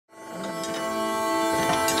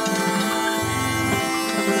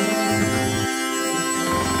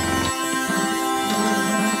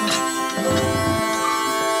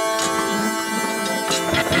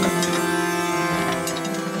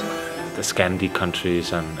Scandi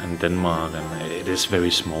countries and Denmark, and it is very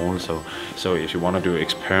small. So if you want to do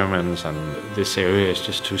experiments, and this area is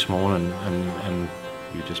just too small, and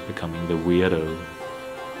you're just becoming the weirdo.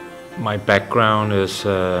 My background is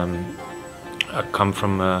I come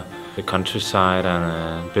from the countryside and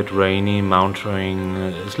a bit rainy, mountaineering.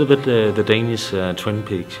 It's a little bit the Danish Twin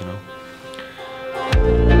Peaks, you know.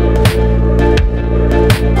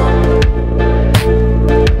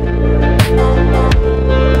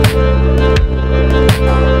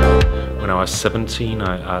 When I was 17,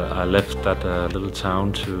 I left that little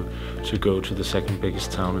town to go to the second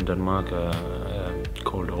biggest town in Denmark,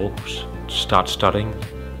 called Aarhus. Start studying.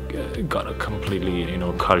 Got a completely, you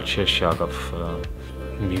know, culture shock of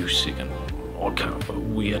music and all kind of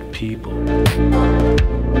weird people.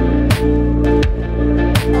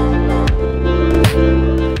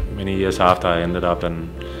 Many years after, I ended up at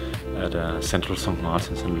Central St.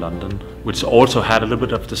 Martin's in London, which also had a little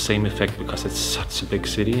bit of the same effect because it's such a big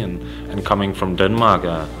city, and coming from Denmark,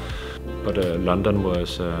 but London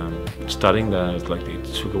was studying there. It's like it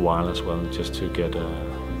took a while as well, just to get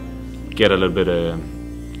a little bit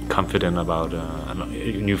confident about.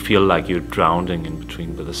 You feel like you're drowning in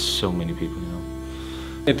between, but there's so many people, you know.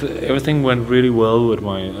 Everything went really well with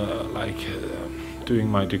my doing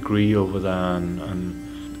my degree over there, and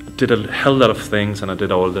I did a hell lot of things, and I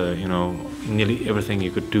did all the, you know, nearly everything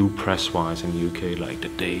you could do press-wise in the UK, like the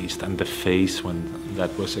Dazed and the Face when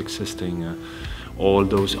that was existing. All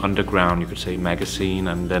those underground, you could say, magazine,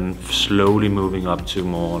 and then slowly moving up to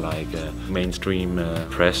more like mainstream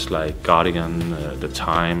press, like Guardian, The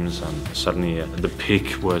Times, and suddenly The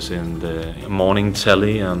Pig was in the morning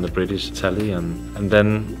telly and the British telly, and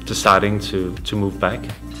then deciding to move back,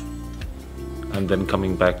 and then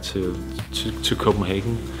coming back to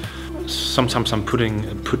Copenhagen. Sometimes I'm put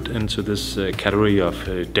into this category of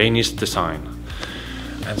Danish design.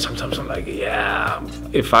 And sometimes I'm like, yeah,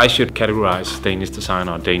 if I should categorize Danish design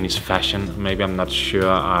or Danish fashion, maybe I'm not sure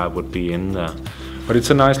I would be in there. But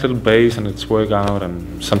it's a nice little base, and it's work out.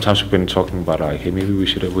 And sometimes we've been talking about, like, hey, maybe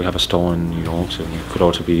we have a store in New York, so it could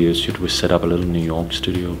also be, should we set up a little New York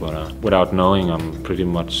studio? But without knowing, I'm pretty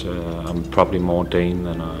much, I'm probably more Dane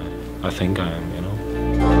than I think I am, you know.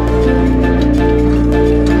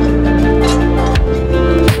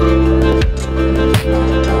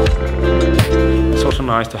 It's also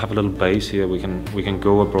nice to have a little base here. We can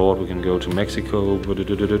go abroad. We can go to Mexico.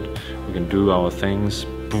 We can do our things.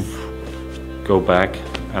 Go back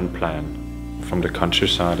and plan. From the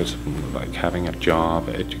countryside, it's like having a job,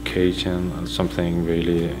 education, and something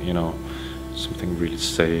really, you know, something really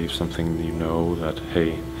safe. Something you know that,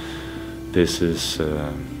 hey, this is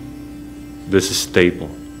stable,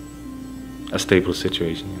 a stable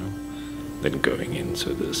situation, you know. Then going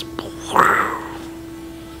into this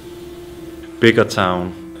bigger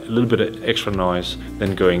town, a little bit of extra noise,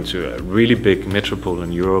 then going to a really big metropole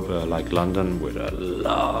in Europe, like London, with a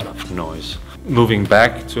lot of noise. Moving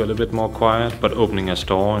back to a little bit more quiet, but opening a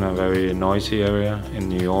store in a very noisy area in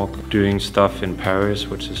New York. Doing stuff in Paris,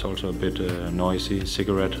 which is also a bit noisy,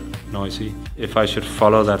 cigarette noisy. If I should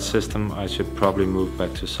follow that system, I should probably move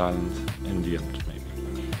back to silent in the end, maybe.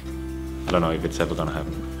 I don't know if it's ever gonna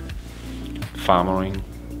happen. Farmering.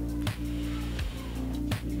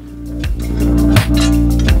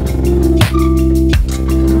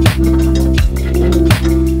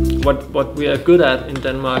 What we are good at in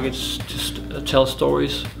Denmark is just tell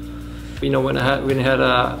stories. You know, when you had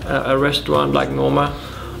a restaurant like Norma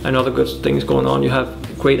and other good things going on, you have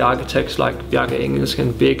great architects like Bjarke Engels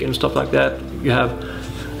and Big and stuff like that. You have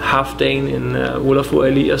Half Dane in Olafur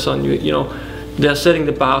Eliasson. You know, they're setting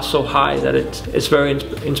the bar so high that it's very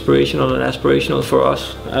inspirational and aspirational for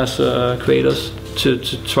us as creators to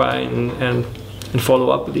try and follow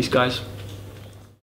up with these guys.